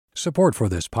Support for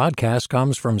this podcast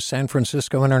comes from San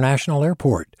Francisco International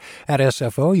Airport. At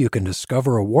SFO, you can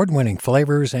discover award-winning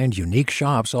flavors and unique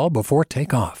shops all before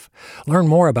takeoff. Learn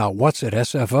more about what's at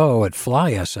SFO at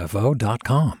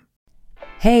flysfo.com.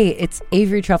 Hey, it's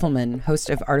Avery Trufelman,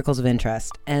 host of Articles of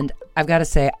Interest, and I've got to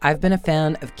say, I've been a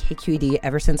fan of KQED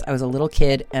ever since I was a little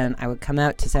kid, and I would come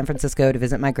out to San Francisco to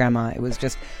visit my grandma. It was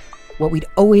just what we'd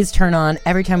always turn on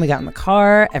every time we got in the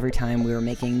car, every time we were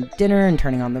making dinner and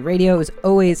turning on the radio. It was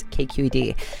always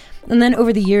KQED. And then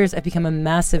over the years, I've become a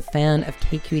massive fan of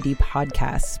KQED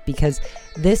podcasts because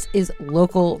this is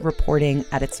local reporting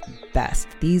at its best.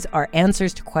 These are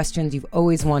answers to questions you've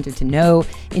always wanted to know,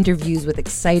 interviews with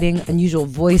exciting, unusual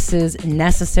voices,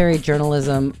 necessary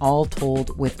journalism, all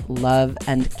told with love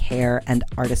and care and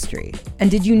artistry. And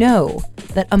did you know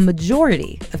that a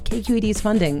majority of KQED's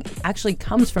funding actually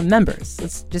comes from members?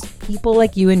 It's just people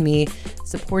like you and me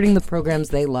supporting the programs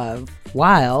they love,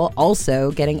 while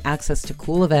also getting access to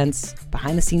cool events,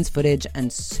 behind-the-scenes footage, and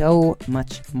so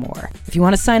much more. If you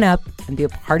want to sign up and be a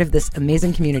part of this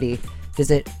amazing community,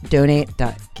 visit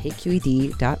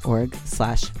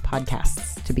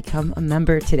donate.kqed.org/podcasts to become a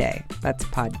member today. That's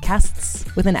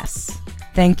podcasts with an S.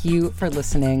 Thank you for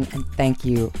listening, and thank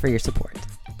you for your support.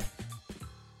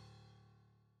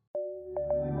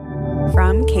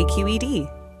 From KQED.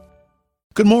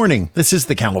 Good morning. This is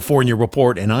the California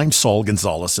Report, and I'm Saul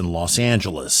Gonzalez in Los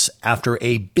Angeles. After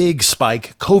a big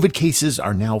spike, COVID cases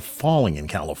are now falling in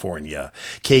California.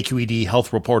 KQED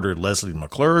health reporter Lesley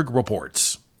McClurg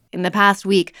reports. In the past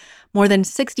week, more than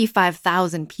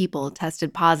 65,000 people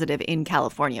tested positive in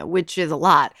California, which is a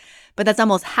lot. But that's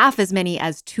almost half as many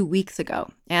as 2 weeks ago.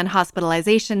 And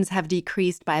hospitalizations have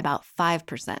decreased by about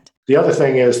 5%. The other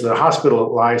thing is the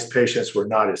hospitalized patients were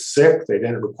not as sick. They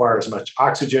didn't require as much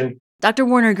oxygen. Dr.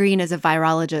 Warner Green is a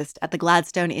virologist at the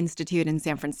Gladstone Institute in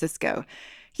San Francisco.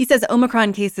 He says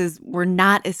Omicron cases were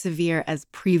not as severe as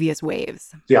previous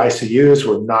waves. The ICUs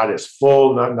were not as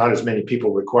full, not as many people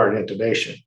required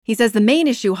intubation. He says the main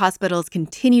issue hospitals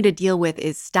continue to deal with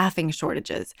is staffing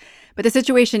shortages, but the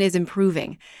situation is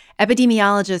improving.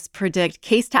 Epidemiologists predict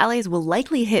case tallies will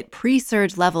likely hit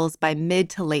pre-surge levels by mid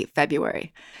to late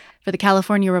February. For the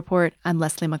California Report, I'm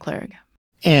Lesley McClurg.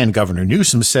 And Governor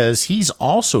Newsom says he's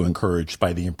also encouraged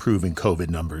by the improving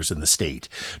COVID numbers in the state.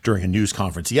 During a news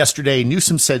conference yesterday,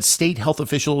 Newsom said state health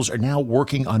officials are now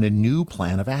working on a new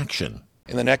plan of action.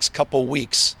 In the next couple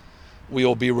weeks, we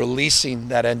will be releasing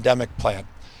that endemic plan.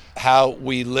 How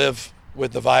we live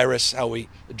with the virus, how we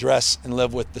address and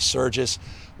live with the surges,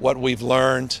 what we've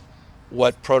learned,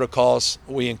 what protocols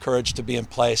we encourage to be in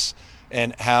place,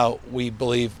 and how we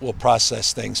believe we'll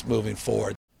process things moving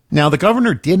forward. Now, the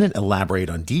governor didn't elaborate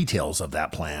on details of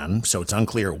that plan, so it's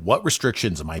unclear what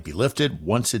restrictions might be lifted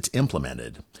once it's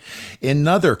implemented. In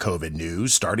other COVID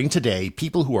news, starting today,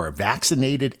 people who are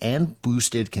vaccinated and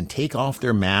boosted can take off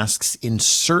their masks in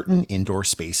certain indoor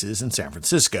spaces in San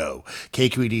Francisco.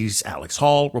 KQED's Alex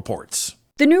Hall reports.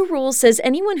 The new rule says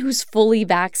anyone who's fully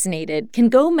vaccinated can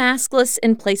go maskless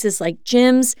in places like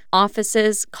gyms,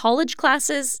 offices, college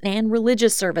classes, and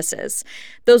religious services.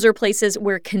 Those are places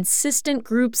where consistent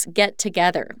groups get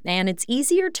together, and it's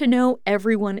easier to know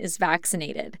everyone is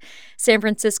vaccinated. San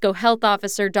Francisco Health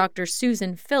Officer Dr.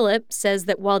 Susan Phillip says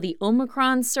that while the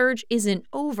Omicron surge isn't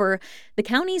over, the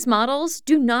county's models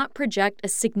do not project a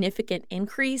significant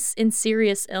increase in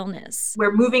serious illness.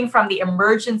 We're moving from the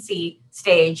emergency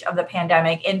stage of the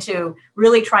pandemic into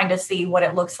really trying to see what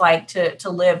it looks like to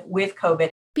live with COVID.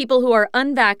 People who are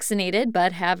unvaccinated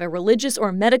but have a religious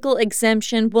or medical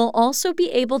exemption will also be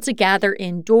able to gather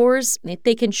indoors if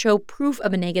they can show proof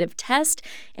of a negative test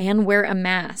and wear a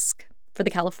mask. For the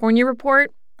California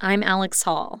Report, I'm Alex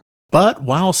Hall. But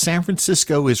while San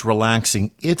Francisco is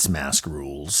relaxing its mask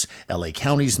rules, LA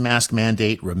County's mask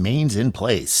mandate remains in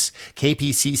place.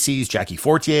 KPCC's Jackie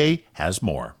Fortier has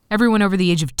more. Everyone over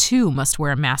the age of 2 must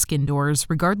wear a mask indoors,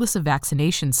 regardless of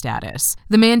vaccination status.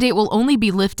 The mandate will only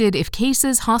be lifted if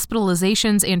cases,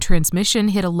 hospitalizations, and transmission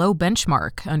hit a low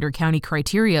benchmark under county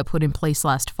criteria put in place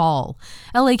last fall.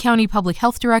 LA County Public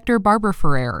Health Director Barbara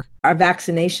Ferrer. Our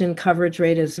vaccination coverage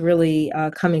rate is really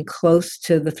coming close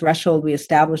to the threshold we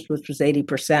established, which was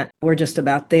 80%. We're just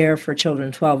about there for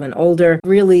children 12 and older.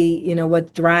 Really,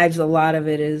 what drives a lot of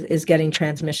it is getting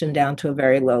transmission down to a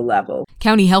very low level.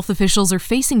 County health officials are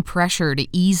facing pressure to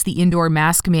ease the indoor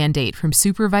mask mandate from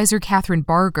Supervisor Catherine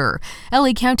Barger.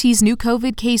 LA County's new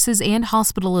COVID cases and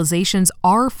hospitalizations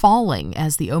are falling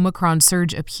as the Omicron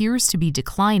surge appears to be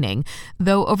declining,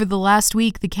 though over the last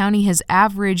week the county has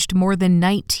averaged more than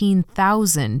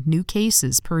 19,000 new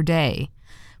cases per day.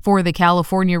 For the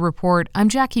California Report, I'm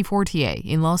Jackie Fortier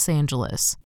in Los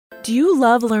Angeles. Do you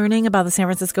love learning about the San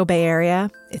Francisco Bay Area?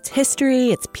 Its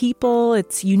history, its people,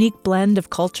 its unique blend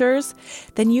of cultures?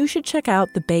 Then you should check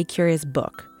out the Bay Curious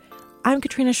book. I'm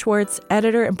Katrina Schwartz,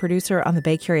 editor and producer on the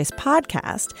Bay Curious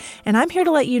podcast, and I'm here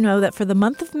to let you know that for the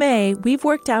month of May, we've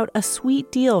worked out a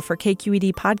sweet deal for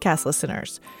KQED podcast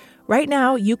listeners. Right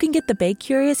now, you can get the Bay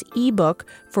Curious ebook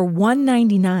for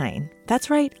 $1.99. That's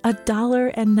right,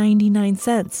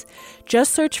 $1.99.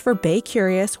 Just search for Bay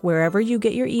Curious wherever you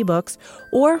get your ebooks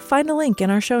or find a link in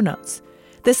our show notes.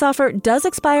 This offer does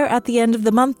expire at the end of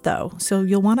the month, though, so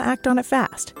you'll want to act on it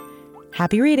fast.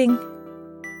 Happy reading!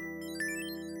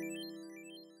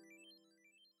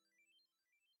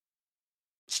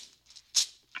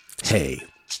 Hey,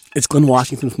 it's Glenn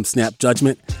Washington from Snap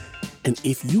Judgment, and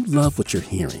if you love what you're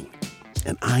hearing,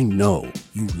 and I know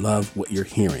you love what you're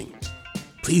hearing,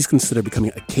 please consider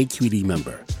becoming a KQED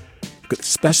member. You get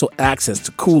special access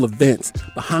to cool events,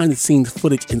 behind-the-scenes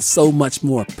footage, and so much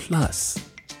more. Plus,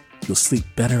 you'll sleep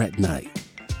better at night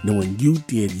knowing you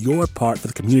did your part for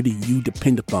the community you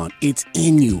depend upon. It's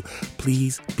in you.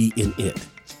 Please be in it.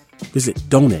 Visit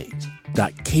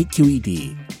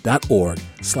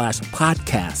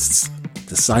donate.kqed.org/podcasts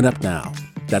to sign up now.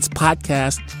 That's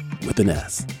podcast with an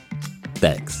S.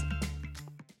 Thanks.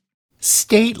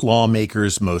 State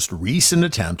lawmakers' most recent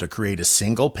attempt to create a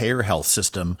single-payer health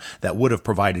system that would have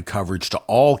provided coverage to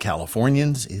all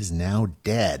Californians is now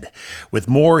dead. With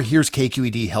more, here's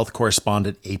KQED health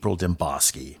correspondent April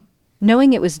Dembosky.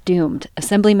 Knowing it was doomed,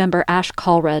 Assemblymember Ash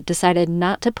Kalra decided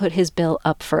not to put his bill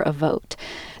up for a vote.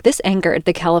 This angered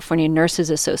the California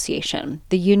Nurses Association,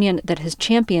 the union that has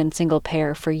championed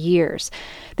single-payer for years.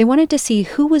 They wanted to see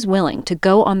who was willing to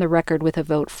go on the record with a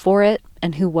vote for it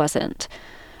and who wasn't.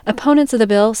 Opponents of the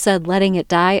bill said letting it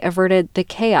die averted the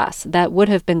chaos that would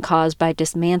have been caused by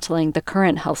dismantling the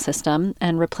current health system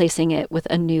and replacing it with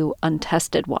a new,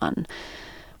 untested one.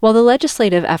 While the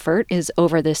legislative effort is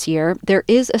over this year, there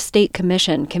is a state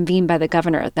commission convened by the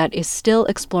governor that is still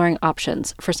exploring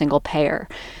options for single payer.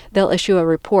 They'll issue a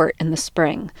report in the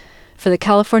spring. For the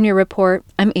California Report,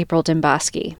 I'm April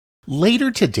Dembosky. Later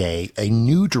today, a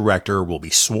new director will be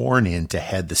sworn in to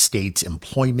head the state's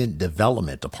Employment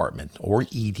Development Department, or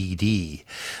EDD.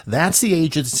 That's the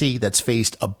agency that's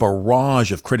faced a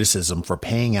barrage of criticism for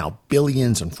paying out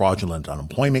billions in fraudulent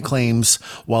unemployment claims,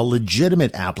 while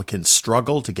legitimate applicants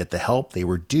struggle to get the help they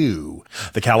were due.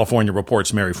 The California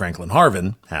Report's Mary Franklin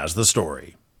Harvin has the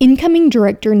story. Incoming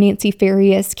Director Nancy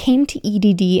Farias came to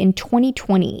EDD in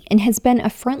 2020 and has been a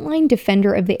frontline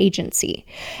defender of the agency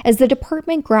as the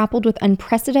department grappled with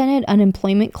unprecedented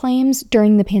unemployment claims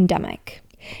during the pandemic.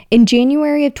 In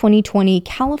January of 2020,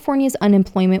 California's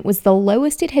unemployment was the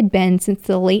lowest it had been since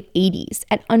the late 80s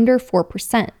at under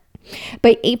 4%.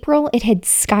 By April, it had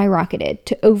skyrocketed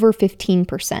to over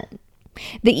 15%.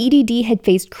 The EDD had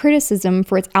faced criticism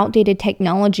for its outdated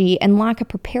technology and lack of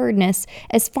preparedness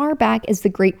as far back as the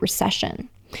Great Recession,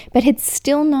 but had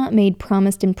still not made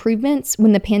promised improvements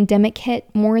when the pandemic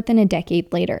hit more than a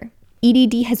decade later.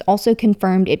 EDD has also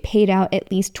confirmed it paid out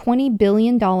at least $20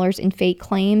 billion in fake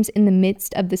claims in the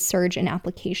midst of the surge in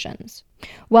applications.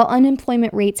 While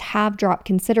unemployment rates have dropped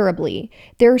considerably,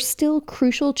 there are still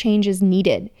crucial changes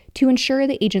needed to ensure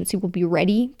the agency will be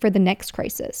ready for the next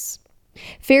crisis.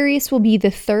 Farias will be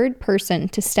the third person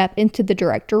to step into the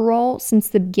director role since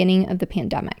the beginning of the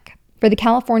pandemic. For the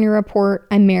California Report,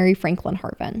 I'm Mary Franklin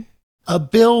Harvin. A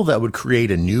bill that would create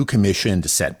a new commission to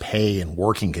set pay and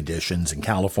working conditions in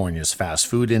California's fast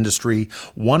food industry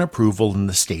won approval in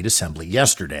the state assembly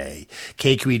yesterday.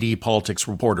 KQED politics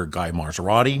reporter Guy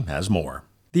Marzorati has more.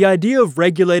 The idea of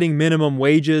regulating minimum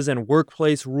wages and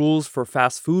workplace rules for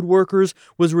fast food workers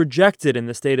was rejected in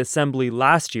the state assembly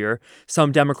last year.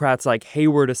 Some Democrats like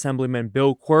Hayward Assemblyman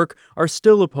Bill Quirk are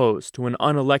still opposed to an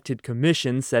unelected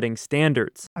commission setting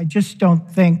standards. I just don't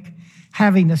think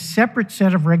having a separate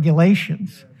set of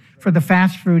regulations for the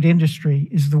fast food industry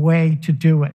is the way to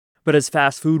do it. But as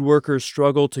fast food workers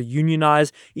struggle to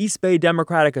unionize, East Bay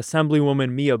Democratic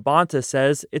Assemblywoman Mia Bonta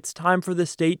says it's time for the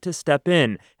state to step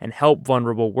in and help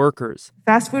vulnerable workers.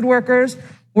 Fast food workers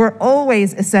were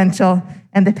always essential,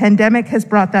 and the pandemic has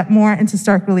brought that more into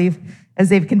stark relief as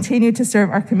they've continued to serve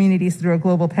our communities through a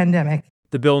global pandemic.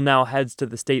 The bill now heads to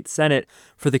the state Senate.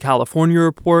 For the California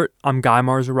Report, I'm Guy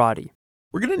Marzorati.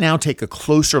 We're going to now take a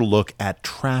closer look at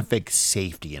traffic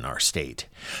safety in our state.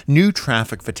 New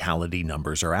traffic fatality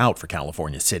numbers are out for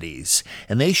California cities,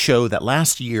 and they show that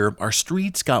last year our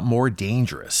streets got more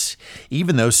dangerous,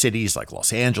 even though cities like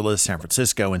Los Angeles, San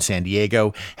Francisco, and San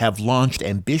Diego have launched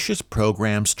ambitious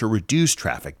programs to reduce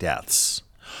traffic deaths.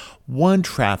 One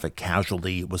traffic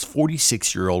casualty was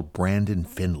 46-year-old Brandon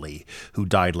Finley, who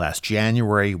died last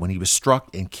January when he was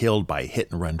struck and killed by a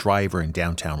hit-and-run driver in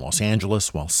downtown Los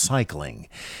Angeles while cycling.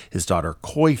 His daughter,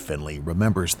 Coy Finley,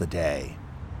 remembers the day.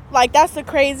 Like, that's the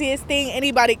craziest thing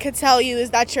anybody could tell you, is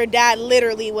that your dad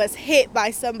literally was hit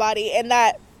by somebody, and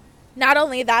that, not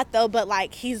only that though, but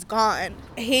like, he's gone.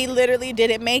 He literally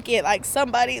didn't make it. Like,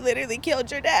 somebody literally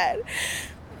killed your dad.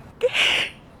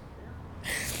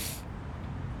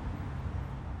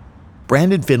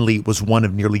 Brandon Finley was one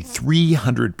of nearly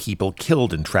 300 people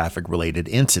killed in traffic-related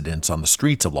incidents on the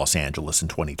streets of Los Angeles in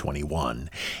 2021,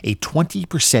 a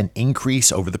 20%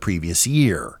 increase over the previous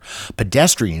year.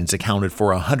 Pedestrians accounted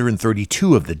for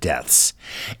 132 of the deaths.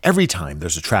 Every time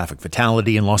there's a traffic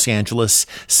fatality in Los Angeles,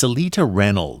 Salita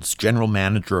Reynolds, general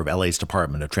manager of LA's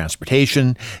Department of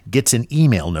Transportation, gets an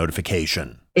email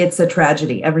notification. It's a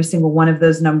tragedy. Every single one of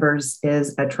those numbers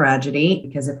is a tragedy,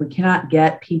 because if we cannot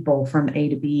get people from A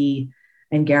to B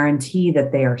and guarantee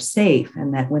that they are safe,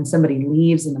 and that when somebody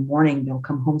leaves in the morning, they'll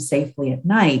come home safely at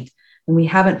night, then we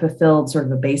haven't fulfilled sort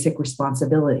of a basic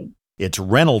responsibility. It's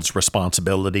Reynolds'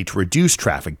 responsibility to reduce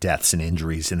traffic deaths and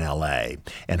injuries in LA.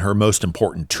 And her most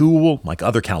important tool, like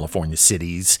other California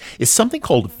cities, is something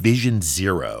called Vision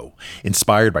Zero.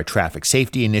 Inspired by traffic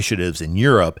safety initiatives in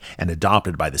Europe and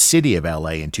adopted by the city of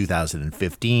LA in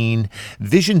 2015,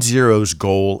 Vision Zero's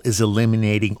goal is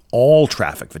eliminating all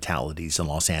traffic fatalities in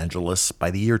Los Angeles by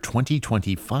the year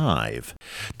 2025.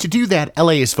 To do that, LA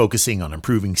is focusing on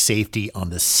improving safety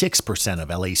on the 6% of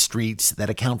LA streets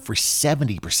that account for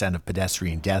 70% of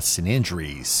pedestrian deaths and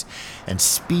injuries, and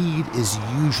speed is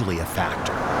usually a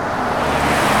factor.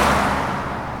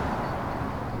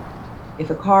 If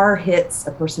a car hits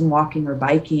a person walking or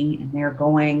biking and they're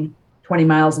going 20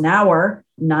 miles an hour,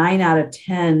 9 out of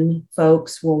 10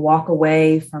 folks will walk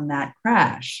away from that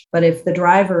crash. But if the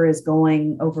driver is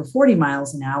going over 40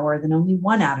 miles an hour, then only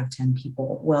 1 out of 10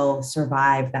 people will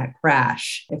survive that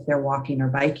crash if they're walking or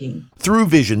biking. Through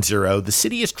Vision Zero, the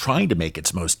city is trying to make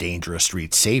its most dangerous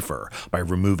streets safer by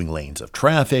removing lanes of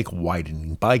traffic,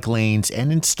 widening bike lanes,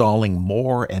 and installing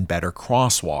more and better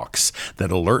crosswalks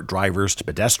that alert drivers to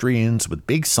pedestrians with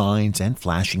big signs and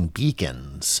flashing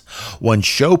beacons. One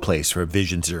showplace for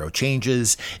Vision Zero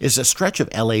changes is a stretch of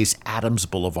LA's Adams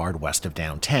Boulevard west of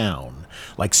downtown.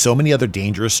 Like so many other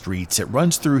dangerous streets, it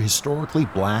runs through historically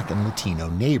Black and Latino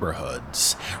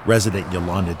neighborhoods. Resident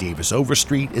Yolanda Davis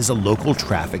Overstreet is a local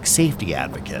traffic safety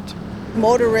advocate.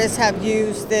 Motorists have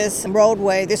used this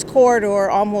roadway, this corridor,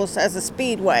 almost as a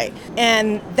speedway.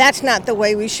 And that's not the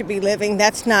way we should be living.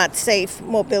 That's not safe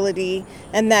mobility,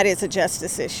 and that is a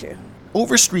justice issue.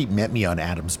 Overstreet met me on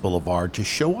Adams Boulevard to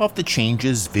show off the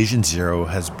changes Vision Zero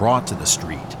has brought to the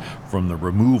street, from the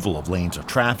removal of lanes of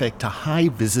traffic to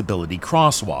high-visibility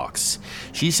crosswalks.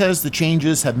 She says the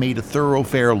changes have made a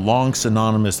thoroughfare long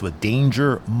synonymous with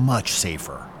danger much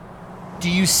safer. Do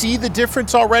you see the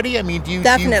difference already? I mean,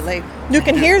 Definitely. You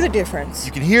can hear the difference.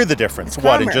 You can hear the difference.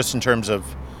 What, just in terms of...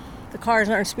 The cars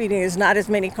aren't speeding. There's not as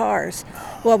many cars.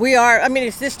 Well, we are. I mean,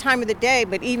 it's this time of the day,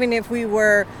 but even if we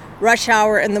were rush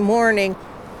hour in the morning,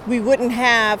 we wouldn't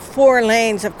have 4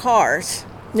 lanes of cars,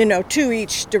 2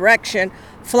 each direction,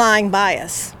 flying by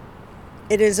us.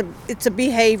 It's a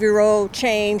behavioral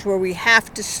change where we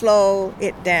have to slow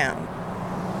it down.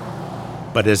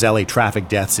 But as LA traffic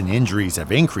deaths and injuries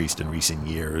have increased in recent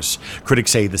years,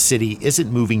 critics say the city isn't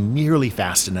moving nearly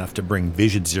fast enough to bring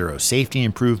Vision Zero safety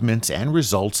improvements and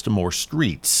results to more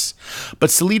streets.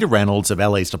 But Salita Reynolds of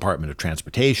LA's Department of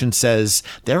Transportation says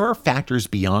there are factors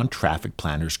beyond traffic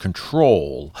planners'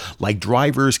 control, like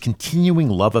drivers' continuing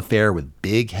love affair with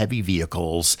big, heavy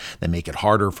vehicles that make it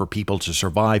harder for people to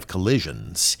survive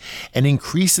collisions, and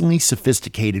increasingly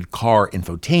sophisticated car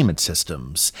infotainment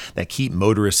systems that keep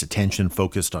motorists' attention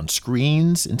focused on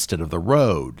screens instead of the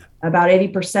road. About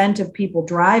 80% of people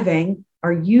driving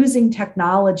are using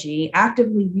technology,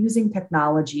 actively using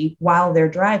technology while they're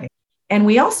driving. And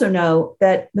we also know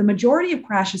that the majority of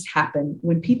crashes happen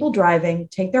when people driving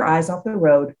take their eyes off the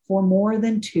road for more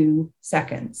than 2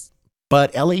 seconds.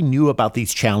 But LA knew about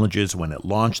these challenges when it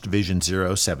launched Vision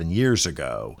Zero 7 years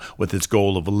ago, with its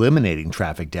goal of eliminating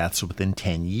traffic deaths within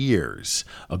 10 years,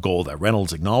 a goal that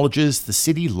Reynolds acknowledges the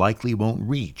city likely won't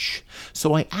reach.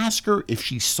 So I ask her if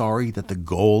she's sorry that the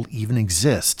goal even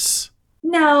exists.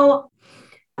 No,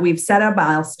 we've set a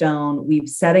milestone, we've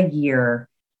set a year,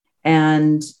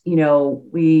 and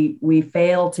we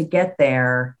fail to get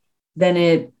there. then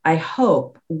it, I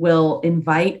hope, will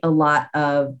invite a lot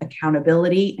of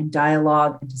accountability and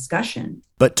dialogue and discussion.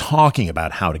 But talking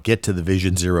about how to get to the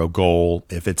Vision Zero goal,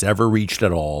 if it's ever reached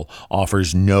at all,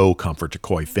 offers no comfort to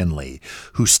Coy Finley,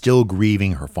 who's still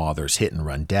grieving her father's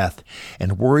hit-and-run death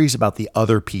and worries about the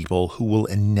other people who will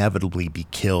inevitably be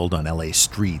killed on LA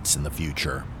streets in the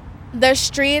future. The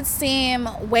streets seem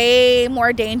way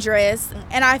more dangerous,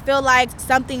 and I feel like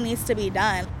something needs to be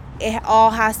done. It all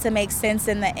has to make sense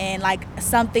in the end. Like,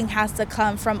 something has to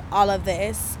come from all of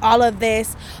this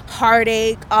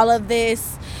heartache, all of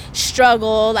this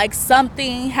struggle. Like,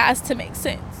 something has to make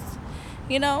sense,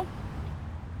 you know?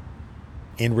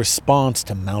 In response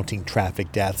to mounting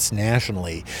traffic deaths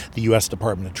nationally, the U.S.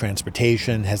 Department of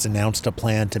Transportation has announced a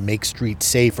plan to make streets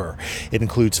safer. It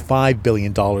includes $5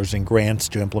 billion in grants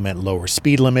to implement lower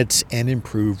speed limits and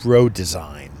improve road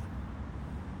design.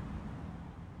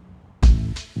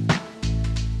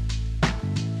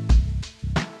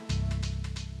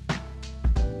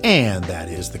 And that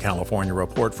is the California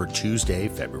Report for Tuesday,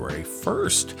 February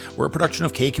 1st. We're a production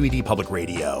of KQED Public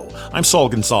Radio. I'm Saul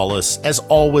Gonzalez. As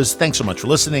always, thanks so much for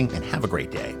listening and have a great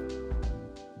day.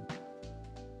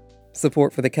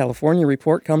 Support for the California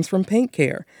Report comes from Paint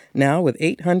Care, now with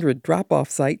 800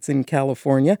 drop-off sites in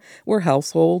California where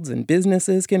households and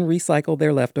businesses can recycle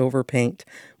their leftover paint.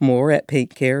 More at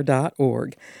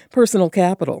paintcare.org. Personal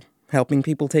Capital, helping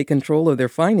people take control of their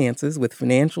finances with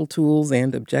financial tools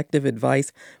and objective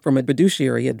advice from a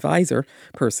fiduciary advisor,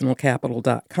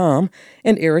 personalcapital.com,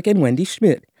 and Eric and Wendy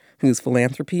Schmidt, whose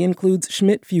philanthropy includes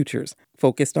Schmidt Futures,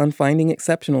 focused on finding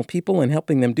exceptional people and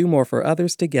helping them do more for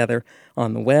others together,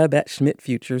 on the web at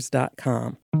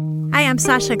schmidtfutures.com. Hi, I'm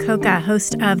Sasha Koka,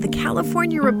 host of the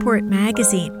California Report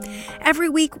magazine. Every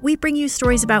week, we bring you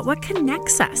stories about what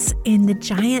connects us in the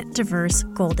giant, diverse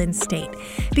Golden State.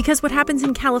 Because what happens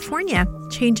in California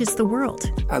changes the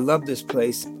world. I love this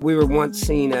place. We were once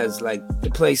seen as like the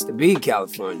place to be,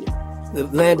 California. The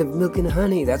land of milk and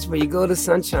honey. That's where you go to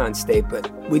Sunshine State,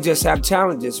 but we just have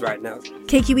challenges right now.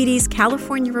 KQED's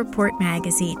California Report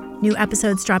magazine. New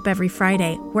episodes drop every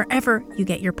Friday, wherever you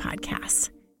get your podcasts.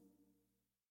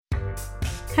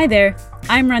 Hi there,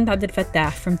 I'm Randa Abdel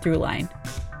Fattah from Throughline.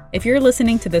 If you're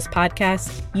listening to this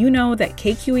podcast, you know that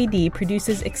KQED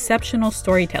produces exceptional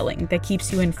storytelling that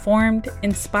keeps you informed,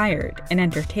 inspired, and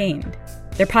entertained.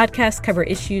 Their podcasts cover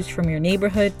issues from your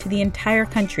neighborhood to the entire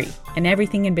country and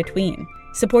everything in between.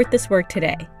 Support this work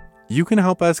today. You can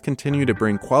help us continue to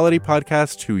bring quality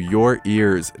podcasts to your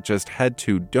ears. Just head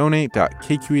to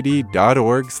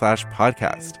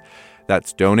donate.kqed.org/podcast.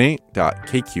 That's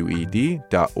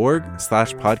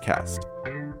donate.kqed.org/podcast.